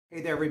Hey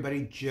there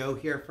everybody, Joe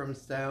here from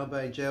Style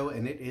by Joe,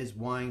 and it is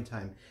wine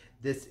time.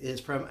 This is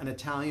from an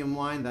Italian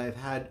wine that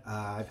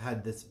I've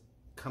had this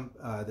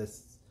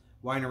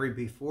winery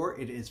before.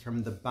 It is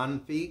from the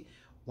Banfi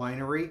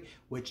winery,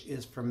 which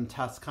is from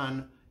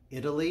Tuscan,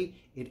 Italy.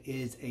 It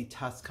is a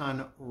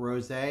Tuscan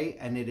Rosé,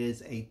 and it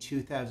is a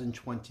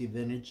 2020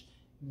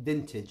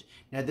 vintage.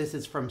 Now this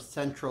is from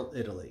central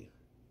Italy.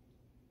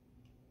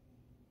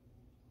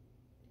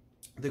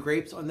 The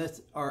grapes on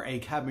this are a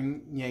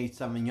Cabernet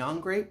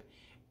Sauvignon grape,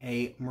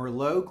 a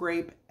Merlot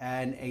grape,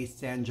 and a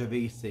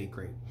Sangiovese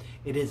grape.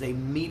 It is a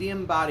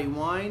medium body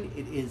wine.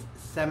 It is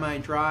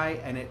semi-dry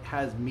and it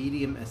has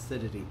medium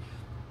acidity.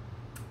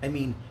 I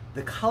mean,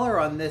 the color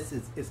on this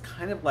is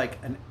kind of like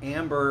an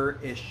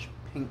amber-ish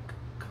pink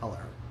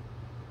color.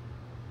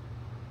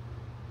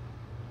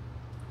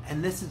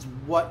 And this is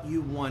what you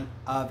want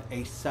of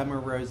a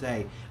summer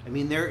rosé. I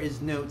mean, there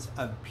is notes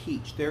of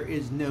peach, there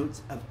is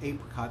notes of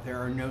apricot,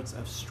 there are notes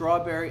of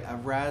strawberry,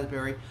 of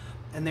raspberry,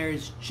 and there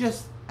is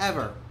just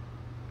ever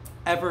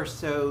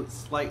so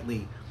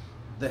slightly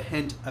the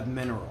hint of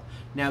mineral.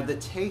 Now the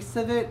taste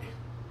of it,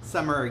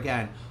 summer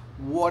again,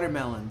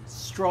 watermelon,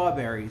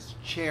 strawberries,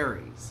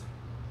 cherries.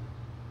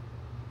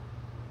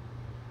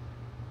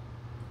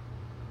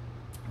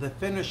 The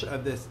finish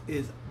of this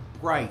is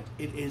bright,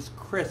 it is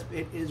crisp,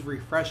 it is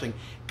refreshing.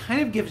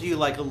 Kind of gives you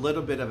like a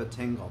little bit of a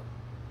tingle.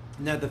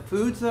 Now the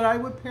foods that I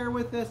would pair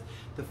with this,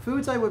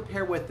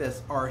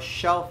 are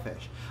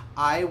shellfish.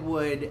 I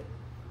would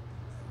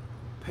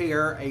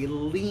pair a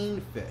lean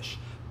fish,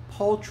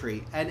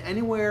 poultry, and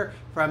anywhere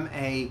from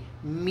a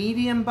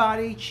medium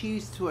body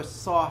cheese to a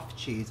soft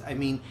cheese. I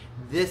mean,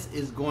 this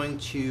is going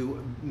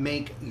to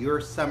make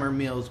your summer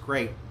meals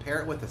great.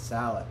 Pair it with a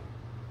salad.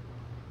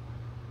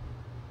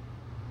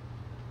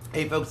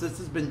 Hey folks, this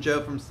has been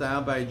Joe from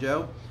Style by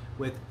Joe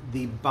with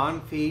the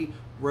Banfi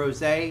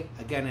Rosé.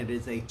 Again, it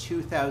is a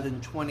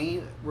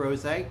 2020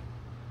 Rosé.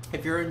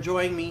 If you're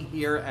enjoying me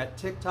here at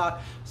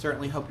TikTok,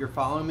 certainly hope you're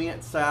following me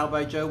at Style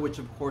by Joe, which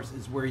of course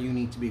is where you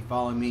need to be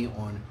following me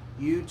on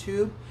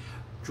YouTube.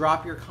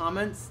 Drop your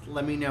comments.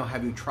 Let me know,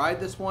 have you tried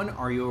this one?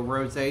 Are you a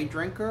rosé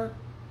drinker?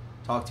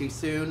 Talk to you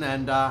soon,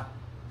 and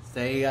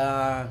stay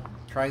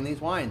trying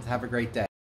these wines. Have a great day.